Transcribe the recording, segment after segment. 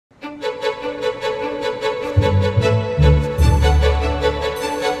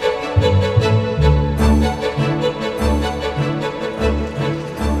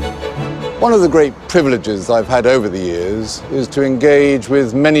One of the great privileges I've had over the years is to engage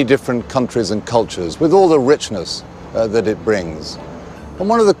with many different countries and cultures, with all the richness that it brings. And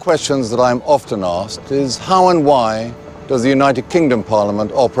one of the questions that I'm often asked is how and why does the United Kingdom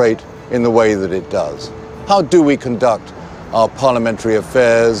Parliament operate in the way that it does? How do we conduct our parliamentary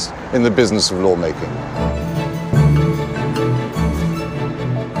affairs in the business of lawmaking?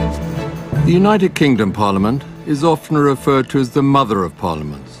 The United Kingdom Parliament is often referred to as the mother of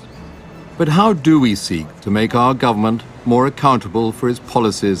parliaments. But how do we seek to make our government more accountable for its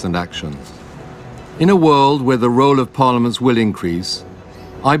policies and actions? In a world where the role of parliaments will increase,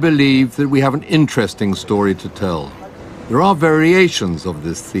 I believe that we have an interesting story to tell. There are variations of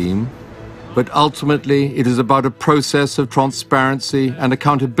this theme, but ultimately it is about a process of transparency and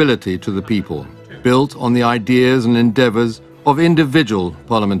accountability to the people, built on the ideas and endeavours of individual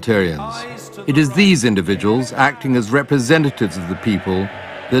parliamentarians. It is these individuals, acting as representatives of the people,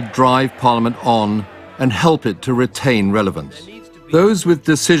 that drive Parliament on and help it to retain relevance. Those with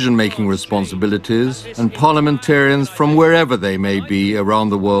decision-making responsibilities and parliamentarians from wherever they may be around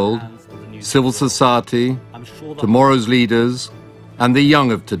the world, civil society, tomorrow's leaders, and the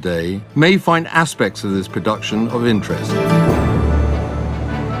young of today may find aspects of this production of interest.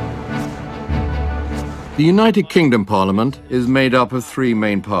 The United Kingdom Parliament is made up of three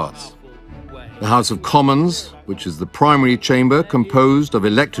main parts. The House of Commons, which is the primary chamber composed of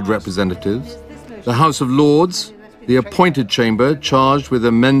elected representatives, the House of Lords, the appointed chamber charged with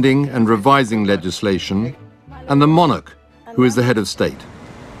amending and revising legislation, and the monarch, who is the head of state.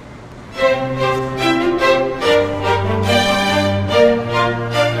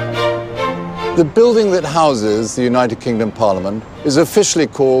 The building that houses the United Kingdom Parliament is officially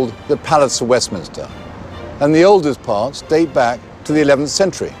called the Palace of Westminster, and the oldest parts date back to the 11th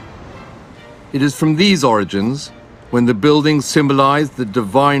century. It is from these origins, when the building symbolised the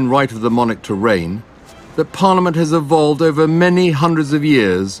divine right of the monarch to reign, that Parliament has evolved over many hundreds of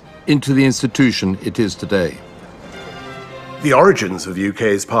years into the institution it is today. The origins of the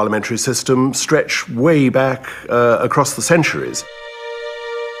UK's parliamentary system stretch way back across the centuries.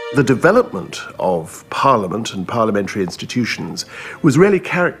 The development of Parliament and parliamentary institutions was really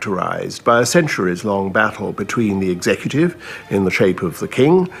characterised by a centuries-long battle between the executive, in the shape of the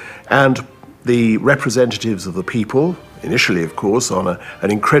king, and the representatives of the people, initially, of course, on an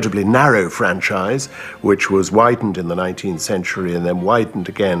incredibly narrow franchise, which was widened in the 19th century and then widened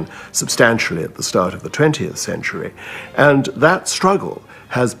again substantially at the start of the 20th century. And that struggle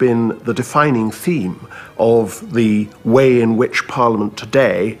has been the defining theme of the way in which Parliament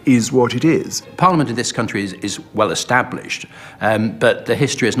today is what it is. Parliament in this country is well established, but the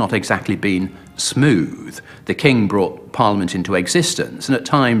history has not exactly been smooth. The King brought Parliament into existence and at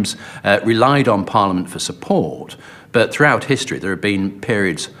times relied on Parliament for support. But throughout history, there have been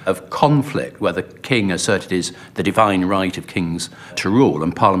periods of conflict where the king asserted the divine right of kings to rule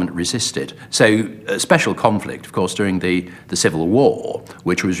and Parliament resisted. So a special conflict, of course, during the Civil War,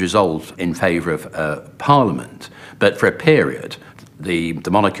 which was resolved in favour of Parliament. But for a period, the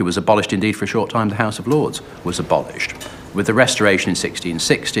monarchy was abolished. Indeed, for a short time, the House of Lords was abolished. With the Restoration in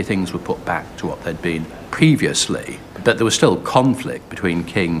 1660, things were put back to what they'd been previously. But there was still conflict between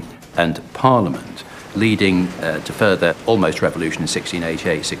king and Parliament, leading to further almost revolution in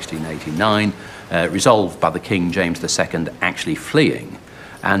 1688, 1689, resolved by the King James II actually fleeing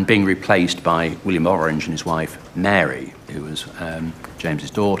and being replaced by William of Orange and his wife Mary, who was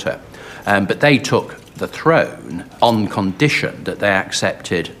James's daughter. But they took the throne on condition that they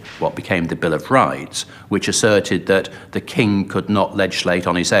accepted what became the Bill of Rights, which asserted that the king could not legislate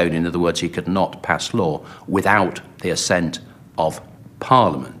on his own. In other words, he could not pass law without the assent of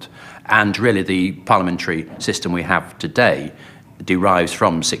Parliament. And really the parliamentary system we have today derives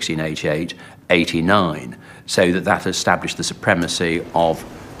from 1688-89, so that established the supremacy of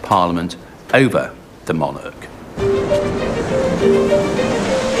Parliament over the monarch.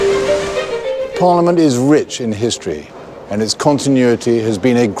 Parliament is rich in history, and its continuity has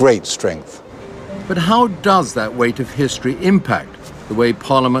been a great strength. But how does that weight of history impact the way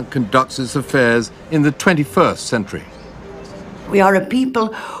Parliament conducts its affairs in the 21st century? We are a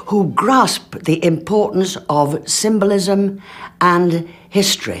people who grasp the importance of symbolism and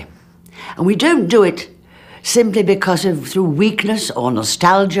history. And we don't do it simply through weakness or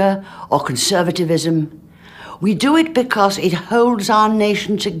nostalgia or conservatism. We do it because it holds our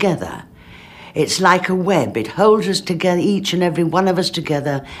nation together. It's like a web. It holds us together, each and every one of us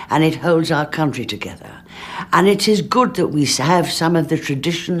together, and it holds our country together. And it is good that we have some of the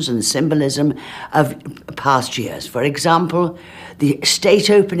traditions and symbolism of past years. For example, the state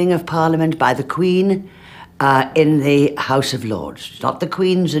opening of Parliament by the Queen in the House of Lords. It's not the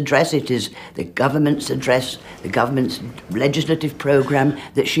Queen's address, it is the government's address, the government's legislative programme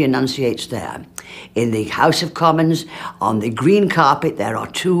that she enunciates there. In the House of Commons, on the green carpet, there are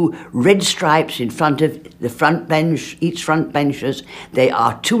 2 red stripes in front of the front bench, each front benches. They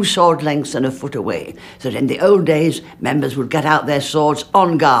are 2 sword lengths and a foot away. So that in the old days, members would get out their swords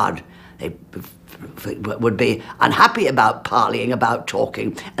on guard. They would be unhappy about parleying, about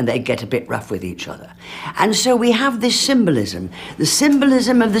talking, and they'd get a bit rough with each other. And so we have this symbolism, the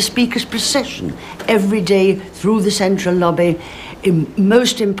symbolism of the Speaker's procession every day through the central lobby,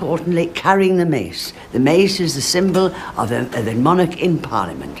 most importantly, carrying the mace. The mace is the symbol of a monarch in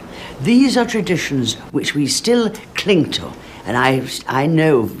Parliament. These are traditions which we still cling to. And I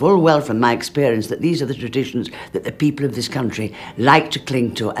know full well from my experience that these are the traditions that the people of this country like to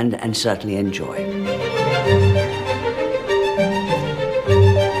cling to and certainly enjoy.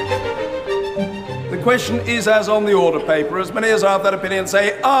 The question is as on the order paper. As many as are of that opinion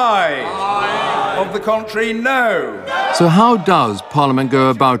say aye. Aye. Of the contrary, no. So how does Parliament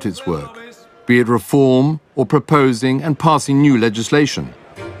go about its work, be it reform or proposing and passing new legislation?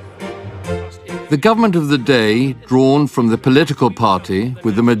 The government of the day, drawn from the political party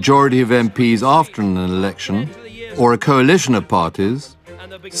with the majority of MPs after an election, or a coalition of parties,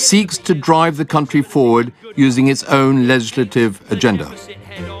 seeks to drive the country forward using its own legislative agenda.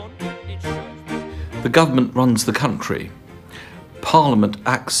 The government runs the country. Parliament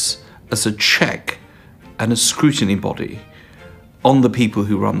acts as a check and a scrutiny body on the people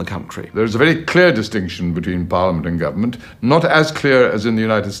who run the country. There's a very clear distinction between Parliament and government, not as clear as in the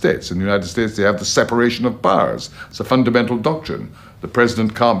United States. In the United States, they have the separation of powers. It's a fundamental doctrine. The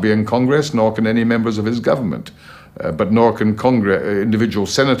President can't be in Congress, nor can any members of his government. But nor can individual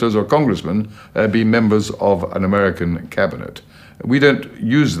senators or congressmen be members of an American cabinet. We don't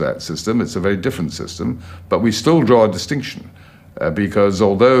use that system. It's a very different system, but we still draw a distinction because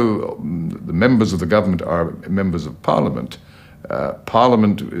although the members of the government are members of Parliament,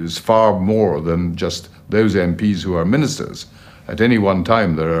 Parliament is far more than just those MPs who are ministers. At any one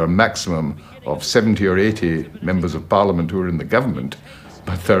time, there are a maximum of 70 or 80 members of Parliament who are in the government,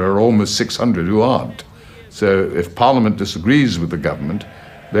 but there are almost 600 who aren't. So if Parliament disagrees with the government,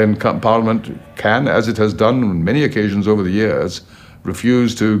 then Parliament can, as it has done on many occasions over the years,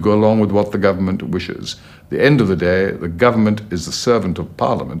 refuse to go along with what the government wishes. At the end of the day, the government is the servant of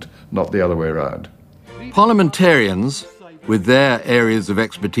Parliament, not the other way around. Parliamentarians, with their areas of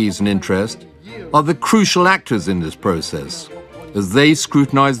expertise and interest, are the crucial actors in this process, as they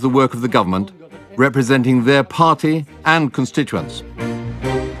scrutinise the work of the government, representing their party and constituents.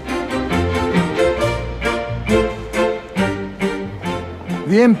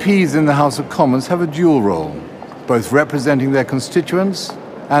 The MPs in the House of Commons have a dual role, both representing their constituents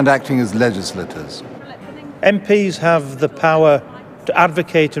and acting as legislators. MPs have the power to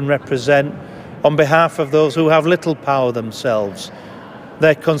advocate and represent on behalf of those who have little power themselves,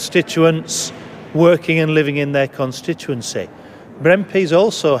 their constituents working and living in their constituency. But MPs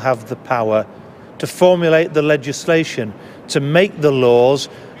also have the power to formulate the legislation, to make the laws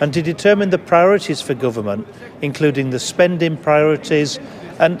and to determine the priorities for government, including the spending priorities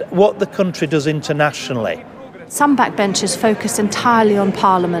and what the country does internationally. Some backbenchers focus entirely on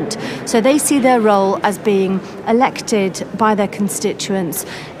Parliament, so they see their role as being elected by their constituents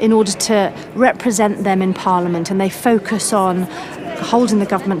in order to represent them in Parliament, and they focus on holding the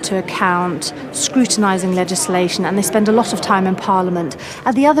government to account, scrutinising legislation, and they spend a lot of time in Parliament.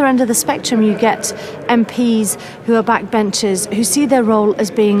 At the other end of the spectrum, you get MPs who are backbenchers who see their role as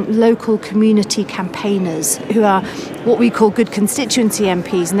being local community campaigners, who are what we call good constituency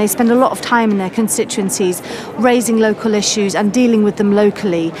MPs, and they spend a lot of time in their constituencies raising local issues and dealing with them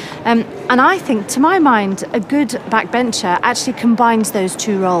locally. And I think, to my mind, a good backbencher actually combines those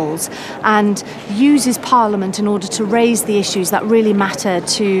two roles and uses Parliament in order to raise the issues that really matter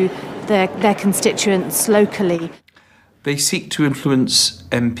to their constituents locally. They seek to influence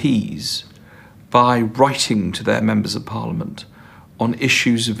MPs by writing to their members of Parliament on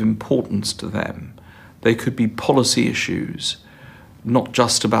issues of importance to them. They could be policy issues, not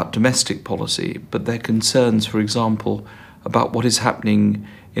just about domestic policy, but their concerns, for example, about what is happening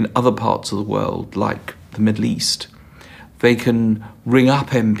in other parts of the world, like the Middle East. They can ring up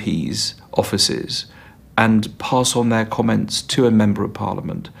MPs' offices and pass on their comments to a Member of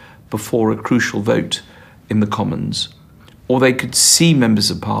Parliament before a crucial vote in the Commons. Or they could see Members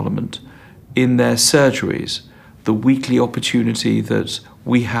of Parliament in their surgeries, the weekly opportunity that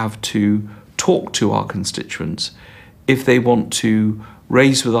we have to talk to our constituents if they want to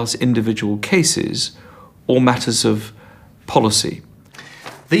raise with us individual cases or matters of policy.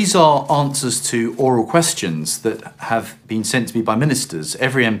 These are answers to oral questions that have been sent to me by ministers.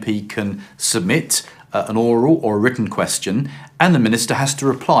 Every MP can submit an oral or a written question, and the minister has to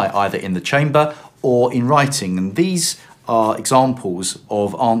reply either in the chamber or in writing. And these are examples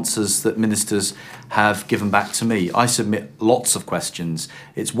of answers that ministers have given back to me. I submit lots of questions.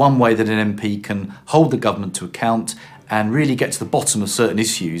 It's one way that an MP can hold the government to account and really get to the bottom of certain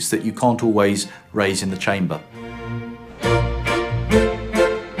issues that you can't always raise in the chamber.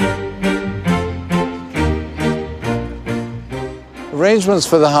 Arrangements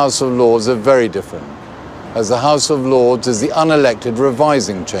for the House of Lords are very different, as the House of Lords is the unelected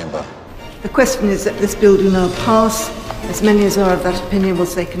revising chamber. The question is that this bill do now pass. As many as are of that opinion will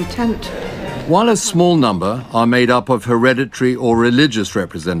say content. While a small number are made up of hereditary or religious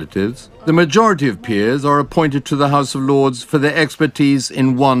representatives, the majority of peers are appointed to the House of Lords for their expertise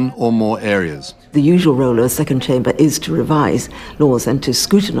in one or more areas. The usual role of a second chamber is to revise laws and to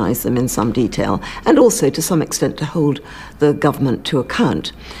scrutinise them in some detail, and also to some extent to hold the government to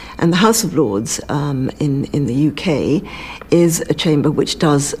account. And the House of Lords in the UK is a chamber which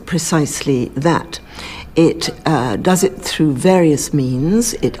does precisely that. It does it through various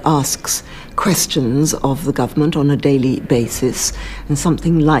means. It asks questions of the government on a daily basis, and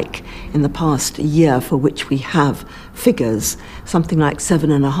something like, in the past year for which we have figures, something like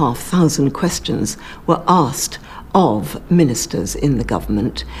 7,500 questions were asked of ministers in the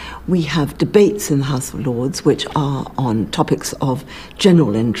government. We have debates in the House of Lords which are on topics of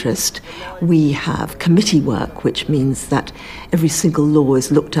general interest. We have committee work, which means that every single law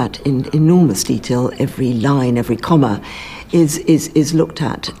is looked at in enormous detail. Every line, every comma is looked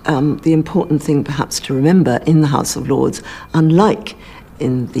at. The important thing perhaps to remember in the House of Lords, unlike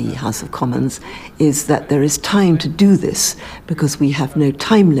in the House of Commons, is that there is time to do this because we have no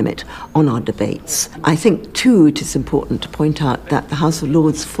time limit on our debates. I think too it is important to point out that the House of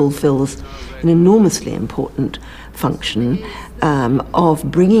Lords fulfills an enormously important function of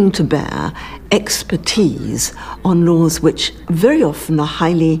bringing to bear expertise on laws which very often are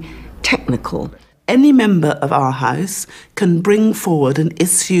highly technical. Any member of our House can bring forward an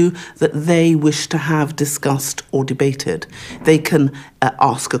issue that they wish to have discussed or debated. They can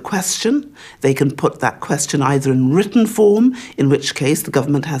ask a question, they can put that question either in written form, in which case the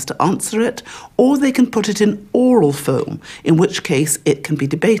government has to answer it, or they can put it in oral form, in which case it can be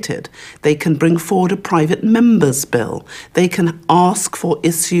debated. They can bring forward a private member's bill. They can ask for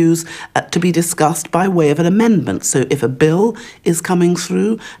issues to be discussed by way of an amendment. So if a bill is coming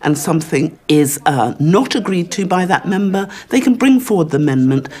through and something is not agreed to by that member, they can bring forward the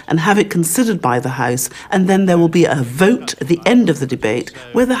amendment and have it considered by the House, and then there will be a vote at the end of the debate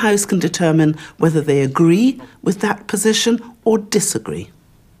where the House can determine whether they agree with that position or disagree.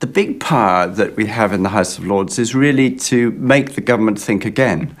 The big power that we have in the House of Lords is really to make the government think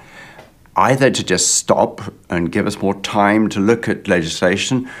again, either to just stop and give us more time to look at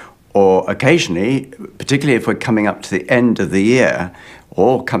legislation, or occasionally, particularly if we're coming up to the end of the year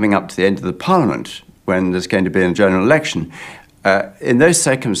or coming up to the end of the Parliament when there's going to be a general election, in those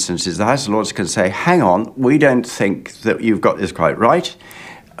circumstances, the House of Lords can say, hang on, we don't think that you've got this quite right.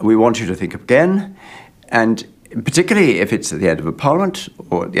 We want you to think again. And particularly if it's at the end of a Parliament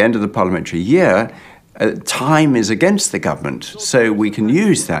or at the end of the parliamentary year, time is against the government. So we can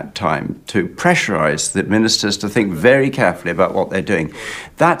use that time to pressurise the ministers to think very carefully about what they're doing.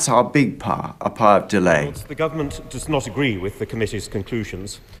 That's our big power, a power of delay. The government does not agree with the committee's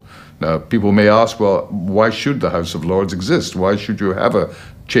conclusions. Now, people may ask, well, why should the House of Lords exist? Why should you have a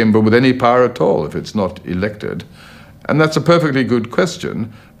chamber with any power at all if it's not elected? And that's a perfectly good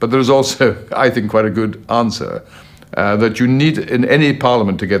question, but there's also, I think, quite a good answer. That you need in any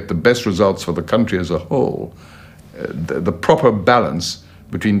parliament to get the best results for the country as a whole, the proper balance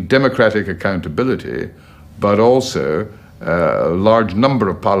between democratic accountability, but also a large number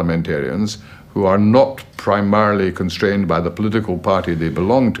of parliamentarians who are not primarily constrained by the political party they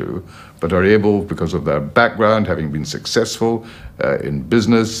belong to, but are able, because of their background, having been successful in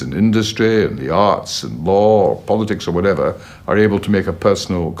business, in industry, in the arts, in law, or politics, or whatever, are able to make a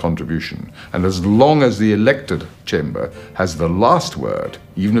personal contribution. And as long as the elected chamber has the last word,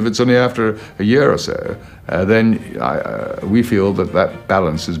 even if it's only after a year or so, then we feel that that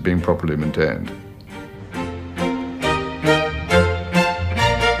balance is being properly maintained.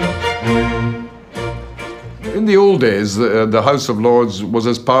 In the old days, the House of Lords was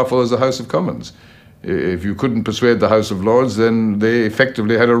as powerful as the House of Commons. If you couldn't persuade the House of Lords, then they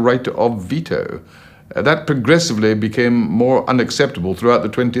effectively had a right of veto. That progressively became more unacceptable throughout the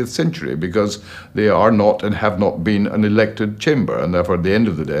 20th century because they are not and have not been an elected chamber, and therefore at the end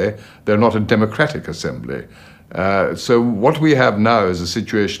of the day they're not a democratic assembly. So what we have now is a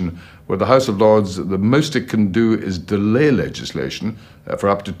situation where the House of Lords, the most it can do is delay legislation for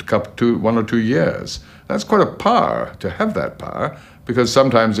up to 1 or 2 years. That's quite a power, to have that power, because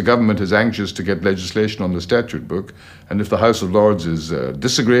sometimes the government is anxious to get legislation on the statute book, and if the House of Lords is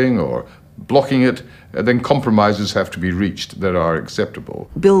disagreeing or blocking it, then compromises have to be reached that are acceptable.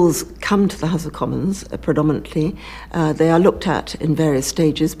 Bills come to the House of Commons predominantly. They are looked at in various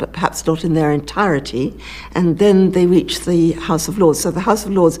stages, but perhaps not in their entirety, and then they reach the House of Lords. So the House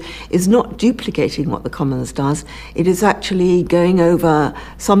of Lords is not duplicating what the Commons does. It is actually going over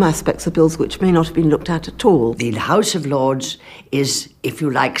some aspects of bills which may not have been looked at all. The House of Lords is, if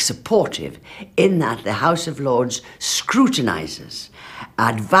you like, supportive in that the House of Lords scrutinises,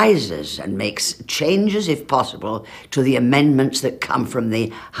 advises and makes changes, if possible, to the amendments that come from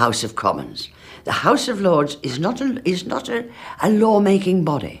the House of Commons. The House of Lords is not a law-making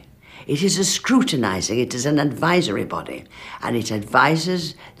body. It is a scrutinising, it is an advisory body, and it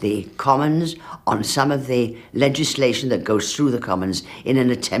advises the Commons on some of the legislation that goes through the Commons in an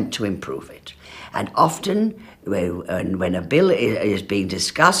attempt to improve it. And often, when a bill is being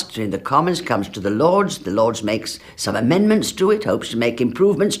discussed in the Commons, comes to the Lords makes some amendments to it, hopes to make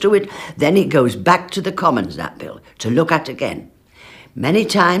improvements to it, then it goes back to the Commons, that bill, to look at again. Many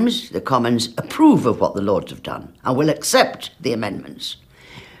times the Commons approve of what the Lords have done and will accept the amendments.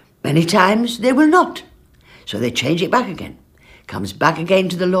 Many times they will not, so they change it back again. Comes back again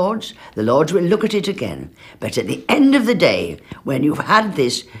to the Lords will look at it again. But at the end of the day, when you've had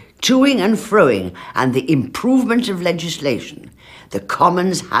this toing and froing and the improvement of legislation, the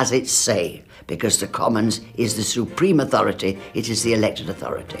Commons has its say, because the Commons is the supreme authority, it is the elected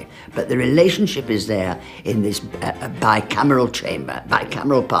authority. But the relationship is there in this bicameral chamber,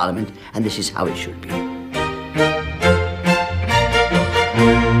 bicameral parliament, and this is how it should be.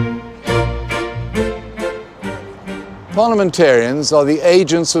 Parliamentarians are the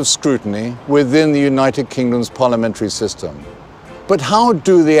agents of scrutiny within the United Kingdom's parliamentary system. But how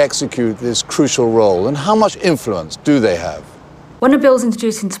do they execute this crucial role, and how much influence do they have? When a bill is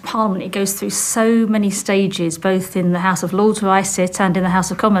introduced into Parliament, it goes through so many stages, both in the House of Lords, where I sit, and in the House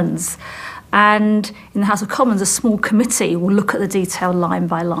of Commons. And in the House of Commons, a small committee will look at the detail line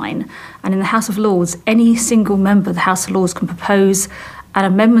by line. And in the House of Lords, any single member of the House of Lords can propose an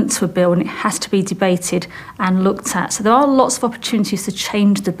amendment to a bill, and it has to be debated and looked at. So there are lots of opportunities to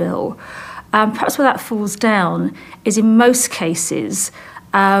change the bill. Perhaps where that falls down is in most cases,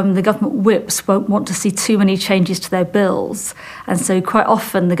 the government whips won't want to see too many changes to their bills. And so quite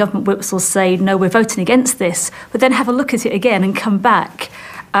often the government whips will say, no, we're voting against this, but then have a look at it again and come back.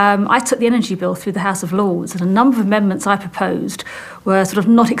 I took the energy bill through the House of Lords, and a number of amendments I proposed were sort of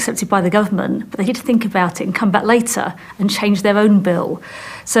not accepted by the government, but they had to think about it and come back later and change their own bill.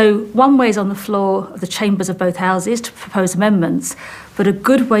 So one way is on the floor of the chambers of both houses to propose amendments, but a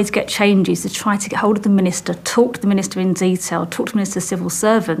good way to get changes is to try to get hold of the minister, talk to the minister in detail, talk to the minister's civil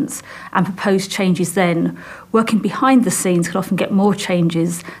servants and propose changes then. Working behind the scenes can often get more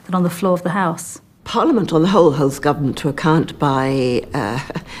changes than on the floor of the House. Parliament on the whole holds government to account by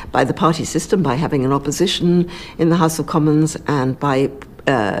the party system, by having an opposition in the House of Commons and by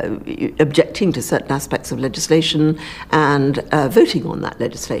objecting to certain aspects of legislation and voting on that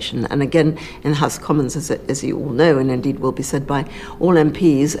legislation. And again, in the House of Commons, as you all know, and indeed will be said by all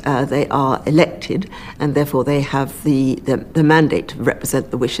MPs, they are elected, and therefore they have the mandate to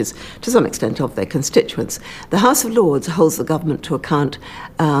represent the wishes, to some extent, of their constituents. The House of Lords holds the government to account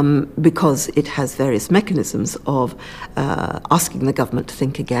because it has various mechanisms of asking the government to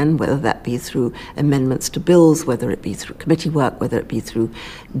think again, whether that be through amendments to bills, whether it be through committee work, whether it be through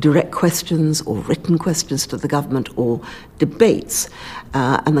direct questions or written questions to the government or debates.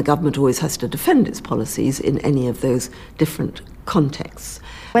 And the government always has to defend its policies in any of those different contexts.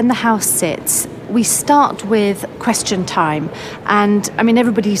 When the House sits, we start with question time. And I mean,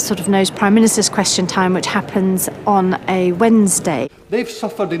 everybody sort of knows Prime Minister's question time, which happens on a Wednesday. They've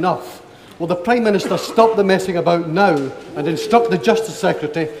suffered enough. Will the Prime Minister stop the messing about now and instruct the Justice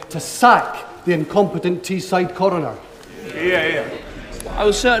Secretary to sack the incompetent Teesside coroner? Yeah. I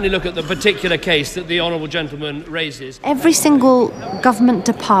will certainly look at the particular case that the honourable gentleman raises. Every single government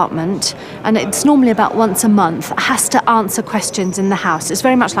department, and it's normally about once a month, has to answer questions in the House. It's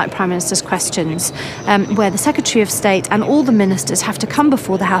very much like Prime Minister's questions, where the Secretary of State and all the ministers have to come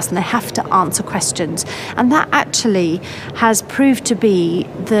before the House and they have to answer questions. And that actually has proved to be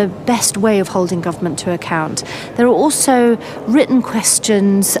the best way of holding government to account. There are also written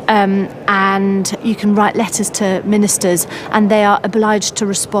questions, and you can write letters to ministers and they are obliged to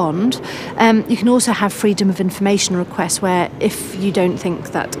respond. You can also have freedom of information requests where if you don't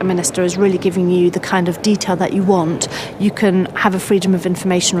think that a minister is really giving you the kind of detail that you want, you can have a freedom of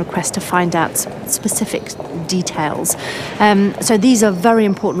information request to find out specific details. So these are very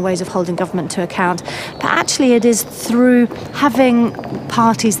important ways of holding government to account. But actually it is through having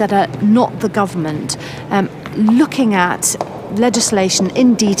parties that are not the government looking at legislation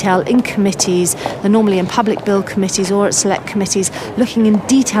in detail in committees, they're normally in public bill committees or at select committees, looking in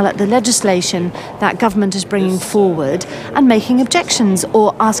detail at the legislation that government is bringing forward and making objections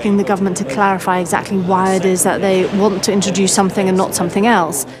or asking the government to clarify exactly why it is that they want to introduce something and not something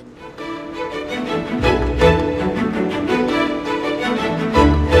else.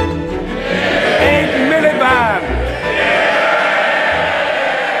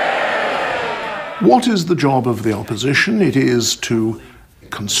 What is the job of the opposition? It is to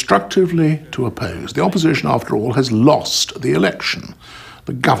constructively to oppose. The opposition, after all, has lost the election.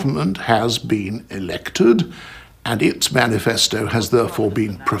 The government has been elected, and its manifesto has therefore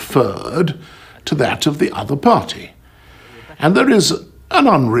been preferred to that of the other party. And there is an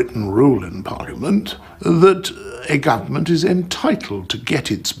unwritten rule in Parliament that a government is entitled to get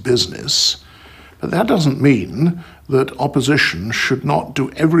its business, but that doesn't mean that opposition should not do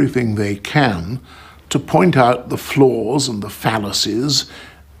everything they can to point out the flaws and the fallacies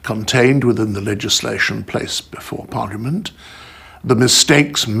contained within the legislation placed before Parliament, the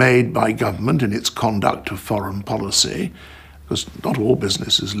mistakes made by government in its conduct of foreign policy, because not all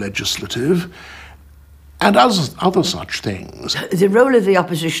business is legislative, and other such things. The role of the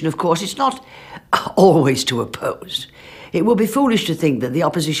opposition, of course, is not always to oppose. It would be foolish to think that the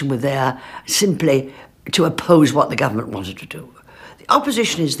opposition were there simply to oppose what the government wanted to do. The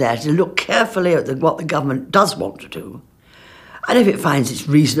opposition is there to look carefully at what the government does want to do, and if it finds it's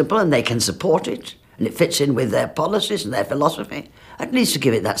reasonable and they can support it, and it fits in with their policies and their philosophy, it needs to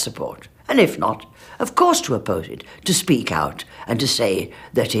give it that support. And if not, of course to oppose it, to speak out and to say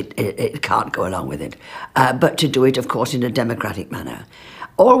that it can't go along with it, but to do it, of course, in a democratic manner.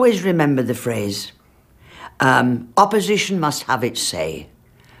 Always remember the phrase, opposition must have its say,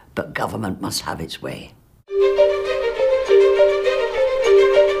 but government must have its way.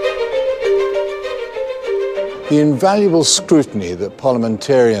 The invaluable scrutiny that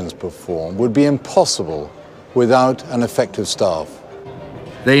parliamentarians perform would be impossible without an effective staff.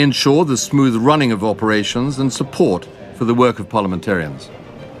 They ensure the smooth running of operations and support for the work of parliamentarians.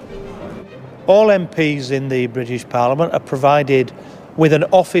 All MPs in the British Parliament are provided with an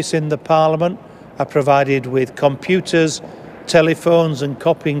office in the Parliament, are provided with computers, telephones and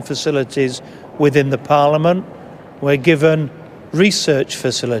copying facilities within the Parliament. We're given research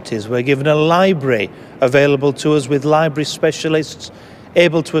facilities. We're given a library available to us with library specialists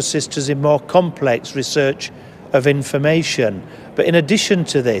able to assist us in more complex research of information. But in addition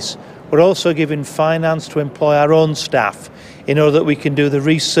to this, we're also given finance to employ our own staff in order that we can do the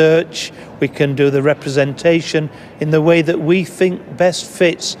research, we can do the representation in the way that we think best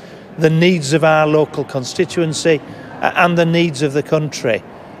fits the needs of our local constituency and the needs of the country.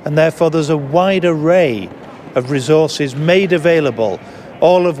 And therefore there's a wide array of resources made available,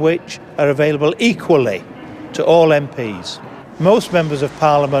 all of which are available equally to all MPs. Most members of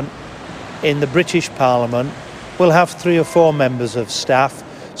Parliament in the British Parliament will have 3 or 4 members of staff,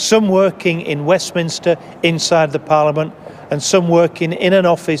 some working in Westminster inside the Parliament and some working in an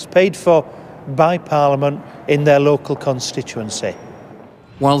office paid for by Parliament in their local constituency.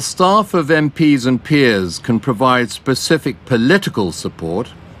 While staff of MPs and Peers can provide specific political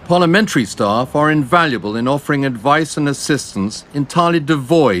support, parliamentary staff are invaluable in offering advice and assistance entirely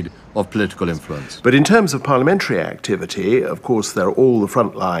devoid of political influence. But in terms of parliamentary activity, of course, there are all the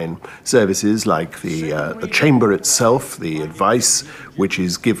frontline services like the chamber itself, the advice which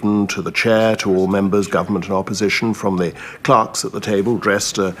is given to the chair, to all members, government and opposition, from the clerks at the table,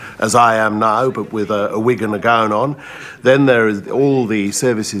 dressed as I am now, but with a wig and a gown on. Then there is all the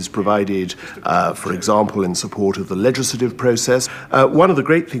services provided, for example, in support of the legislative process. One of the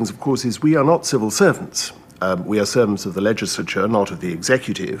great things, of course, is we are not civil servants. We are servants of the legislature, not of the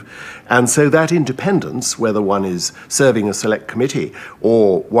executive. And so that independence, whether one is serving a select committee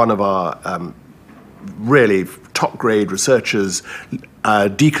or one of our really top-grade researchers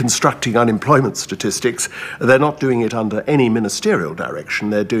deconstructing unemployment statistics. They're not doing it under any ministerial direction,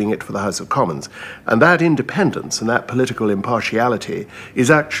 they're doing it for the House of Commons. And that independence and that political impartiality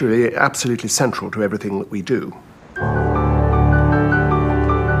is actually absolutely central to everything that we do.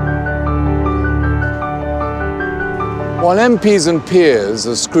 While MPs and peers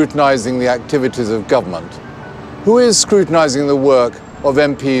are scrutinising the activities of government, who is scrutinising the work of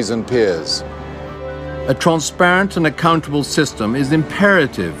MPs and peers? A transparent and accountable system is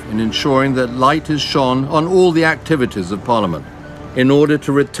imperative in ensuring that light is shone on all the activities of Parliament in order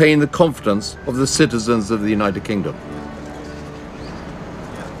to retain the confidence of the citizens of the United Kingdom.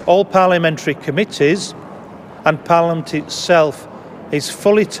 All parliamentary committees and Parliament itself is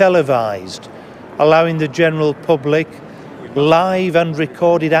fully televised, allowing the general public live and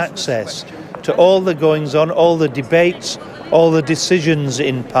recorded access to all the goings-on, all the debates, all the decisions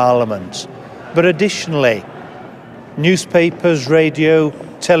in Parliament. But additionally, newspapers, radio,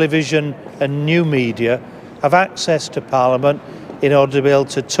 television and new media have access to Parliament in order to be able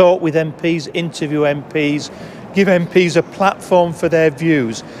to talk with MPs, interview MPs, give MPs a platform for their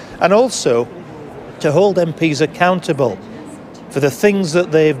views, and also to hold MPs accountable for the things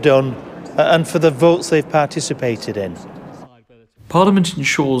that they've done and for the votes they've participated in. Parliament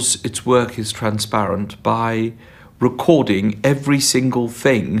ensures its work is transparent by recording every single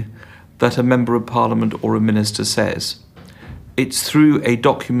thing that a Member of Parliament or a Minister says. It's through a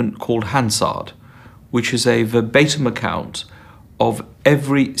document called Hansard, which is a verbatim account of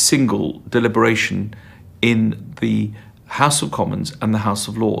every single deliberation in the House of Commons and the House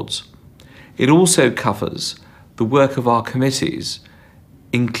of Lords. It also covers the work of our committees,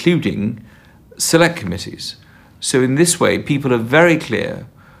 including select committees. So in this way, people are very clear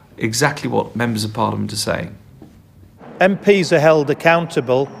exactly what Members of Parliament are saying. MPs are held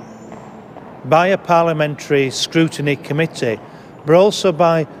accountable by a parliamentary scrutiny committee, but also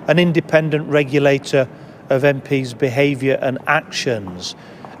by an independent regulator of MPs' behaviour and actions.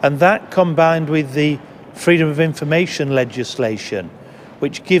 And that, combined with the freedom of information legislation,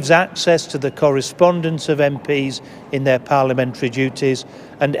 which gives access to the correspondence of MPs in their parliamentary duties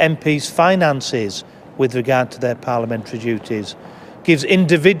and MPs' finances with regard to their parliamentary duties, gives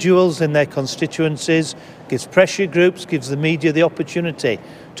individuals in their constituencies, gives pressure groups, gives the media the opportunity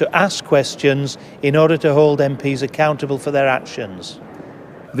to ask questions in order to hold MPs accountable for their actions.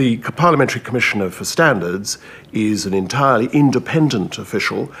 The Parliamentary Commissioner for Standards is an entirely independent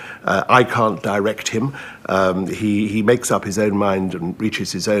official. I can't direct him. He makes up his own mind and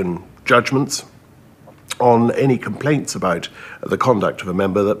reaches his own judgments on any complaints about the conduct of a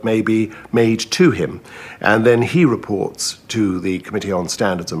member that may be made to him. And then he reports to the Committee on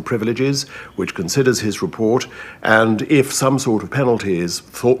Standards and Privileges, which considers his report, and if some sort of penalty is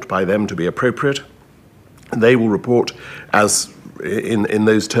thought by them to be appropriate, they will report as in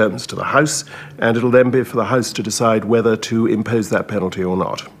those terms to the House, and it'll then be for the House to decide whether to impose that penalty or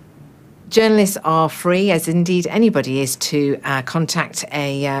not. Journalists are free, as indeed anybody is, to contact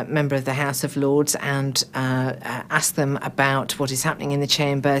a member of the House of Lords and ask them about what is happening in the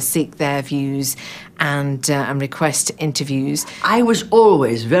chamber, seek their views and request interviews. I was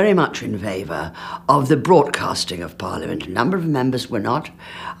always very much in favour of the broadcasting of Parliament. A number of members were not.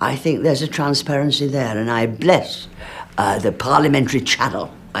 I think there's a transparency there, and I bless the parliamentary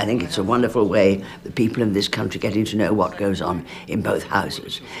channel. I think it's a wonderful way the people in this country getting to know what goes on in both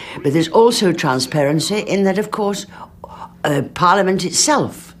houses. But there's also transparency in that, of course, Parliament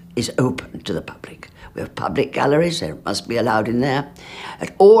itself is open to the public. We have public galleries, they must be allowed in there.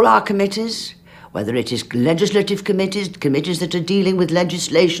 At all our committees, whether it is legislative committees, committees that are dealing with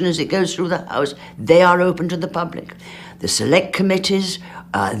legislation as it goes through the House, they are open to the public. The select committees,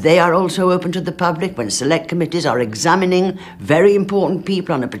 they are also open to the public. When select committees are examining very important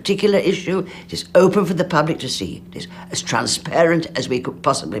people on a particular issue, it is open for the public to see. It is as transparent as we could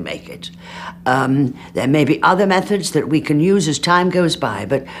possibly make it. There may be other methods that we can use as time goes by,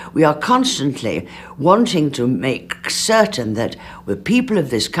 but we are constantly wanting to make certain that the people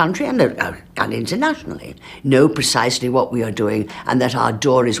of this country and internationally know precisely what we are doing, and that our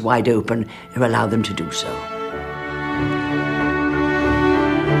door is wide open to allow them to do so.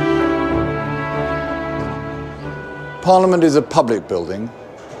 Parliament is a public building,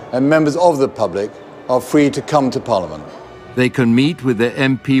 and members of the public are free to come to Parliament. They can meet with their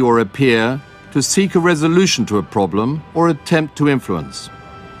MP or a peer to seek a resolution to a problem or attempt to influence.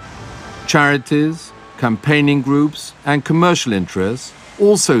 Charities, campaigning groups and commercial interests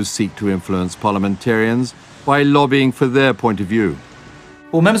also seek to influence parliamentarians by lobbying for their point of view.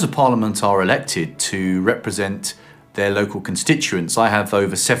 Well, members of Parliament are elected to represent their local constituents. I have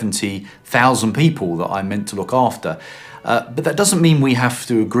over 70,000 people that I'm meant to look after. But that doesn't mean we have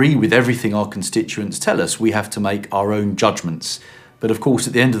to agree with everything our constituents tell us. We have to make our own judgments. But of course,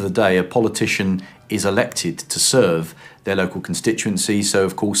 at the end of the day, a politician is elected to serve their local constituency, so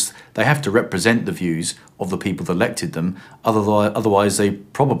of course they have to represent the views of the people that elected them, otherwise they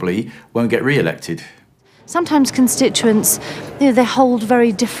probably won't get re-elected. Sometimes constituents, they hold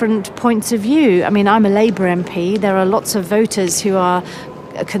very different points of view. I mean, I'm a Labour MP. There are lots of voters who are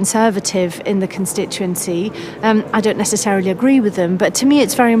Conservative in the constituency. I don't necessarily agree with them, but to me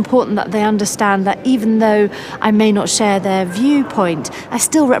it's very important that they understand that even though I may not share their viewpoint, I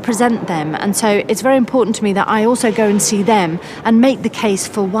still represent them. And so it's very important to me that I also go and see them and make the case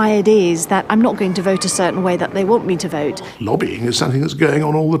for why it is that I'm not going to vote a certain way that they want me to vote. Lobbying is something that's going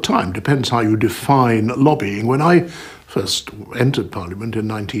on all the time. Depends how you define lobbying. When I first entered Parliament in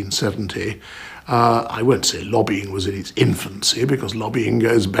 1970, I won't say lobbying was in its infancy, because lobbying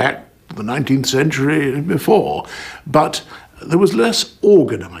goes back to the 19th century and before, but there was less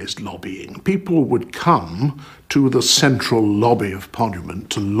organised lobbying. People would come to the central lobby of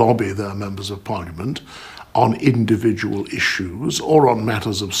Parliament to lobby their members of Parliament on individual issues or on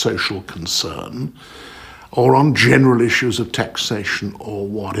matters of social concern or on general issues of taxation or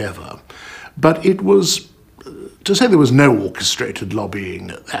whatever. But it was to say there was no orchestrated lobbying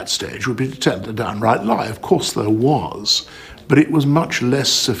at that stage would be to tell a downright lie. Of course there was, but it was much less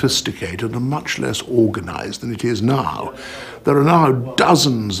sophisticated and much less organised than it is now. There are now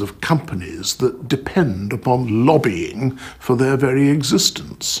dozens of companies that depend upon lobbying for their very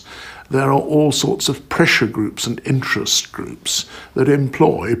existence. There are all sorts of pressure groups and interest groups that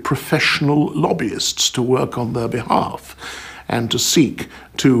employ professional lobbyists to work on their behalf and to seek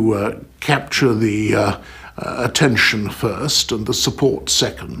to capture the attention first and the support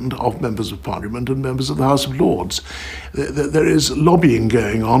second of members of Parliament and members of the House of Lords. There is lobbying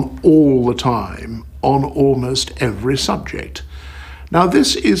going on all the time on almost every subject. Now,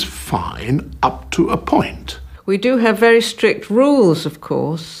 this is fine up to a point. We do have very strict rules, of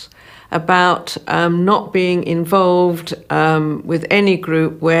course, about not being involved with any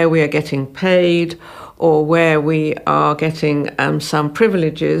group where we are getting paid or where we are getting some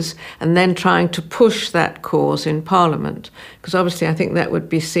privileges, and then trying to push that cause in Parliament. Because obviously I think that would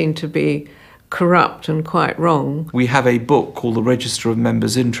be seen to be corrupt and quite wrong. We have a book called the Register of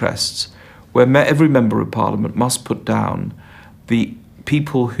Members' Interests, where every member of Parliament must put down the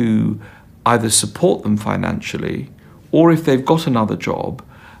people who either support them financially, or if they've got another job,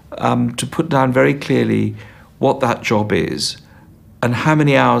 to put down very clearly what that job is and how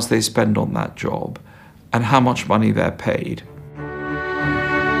many hours they spend on that job and how much money they're paid.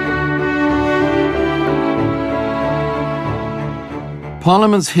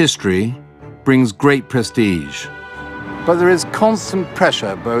 Parliament's history brings great prestige. But there is constant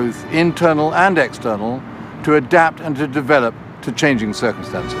pressure, both internal and external, to adapt and to develop to changing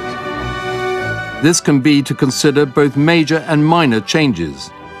circumstances. This can be to consider both major and minor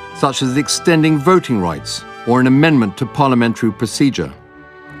changes, such as extending voting rights or an amendment to parliamentary procedure.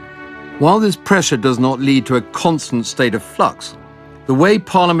 While this pressure does not lead to a constant state of flux, the way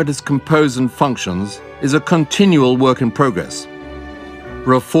Parliament is composed and functions is a continual work in progress.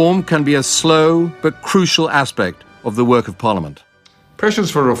 Reform can be a slow but crucial aspect of the work of Parliament. Pressures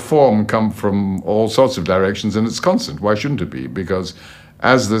for reform come from all sorts of directions, and it's constant. Why shouldn't it be? Because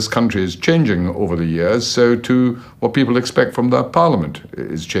as this country is changing over the years, so too what people expect from their Parliament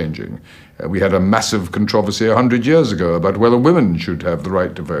is changing. We had a massive controversy 100 years ago about whether women should have the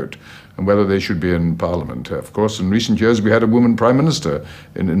right to vote and whether they should be in Parliament. Of course, in recent years, we had a woman Prime Minister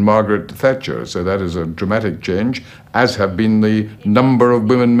in Margaret Thatcher, so that is a dramatic change, as have been the number of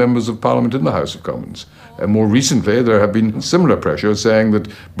women members of Parliament in the House of Commons. And more recently, there have been similar pressures saying that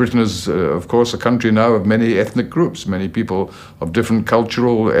Britain is, of course, a country now of many ethnic groups, many people of different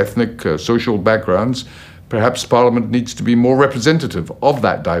cultural, ethnic, social backgrounds. Perhaps Parliament needs to be more representative of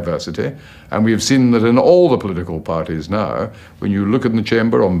that diversity, and we have seen that in all the political parties now, when you look in the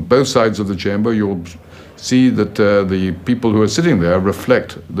chamber, on both sides of the chamber, you'll see that the people who are sitting there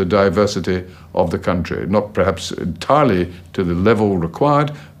reflect the diversity of the country, not perhaps entirely to the level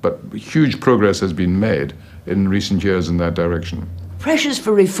required, but huge progress has been made in recent years in that direction. Pressures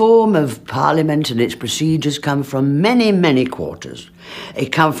for reform of Parliament and its procedures come from many, many quarters. They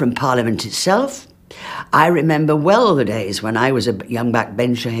come from Parliament itself. I remember well the days when I was a young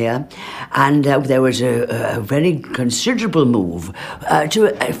backbencher here, and there was a very considerable move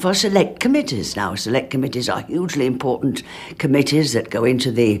for select committees. Now, select committees are hugely important committees that go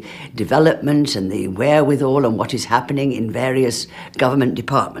into the development and the wherewithal and what is happening in various government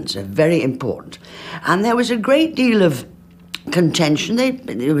departments. They're very important. And there was a great deal of contention.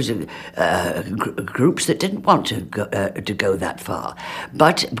 There was groups that didn't want to go that far.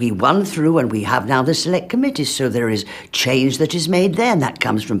 But we won through, and we have now the select committees, so there is change that is made there, and that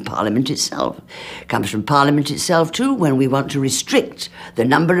comes from Parliament itself. It comes from Parliament itself too, when we want to restrict the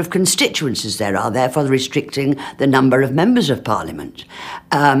number of constituencies there are, therefore restricting the number of members of Parliament.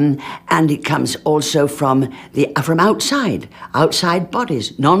 And it comes also from outside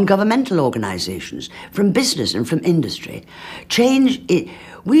bodies, non-governmental organisations, from business and from industry. Change,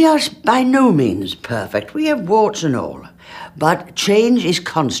 we are by no means perfect. We have warts and all. But change is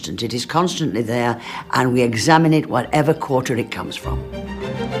constant. It is constantly there, and we examine it whatever quarter it comes from.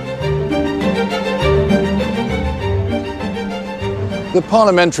 The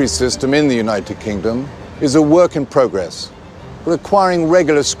parliamentary system in the United Kingdom is a work in progress, requiring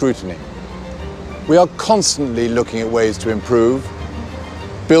regular scrutiny. We are constantly looking at ways to improve,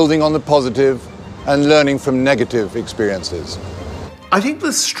 building on the positive and learning from negative experiences. I think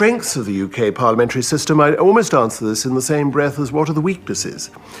the strengths of the UK parliamentary system, I almost answer this in the same breath as what are the weaknesses.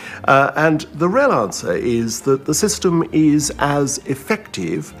 And the real answer is that the system is as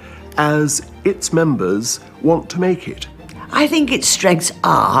effective as its members want to make it. I think its strengths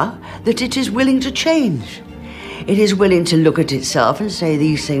are that it is willing to change. It is willing to look at itself and say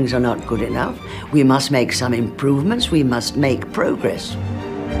these things are not good enough. We must make some improvements. We must make progress.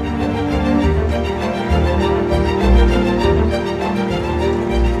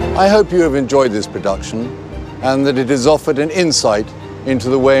 I hope you have enjoyed this production and that it has offered an insight into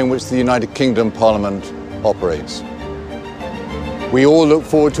the way in which the United Kingdom Parliament operates. We all look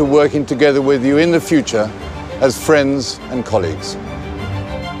forward to working together with you in the future as friends and colleagues.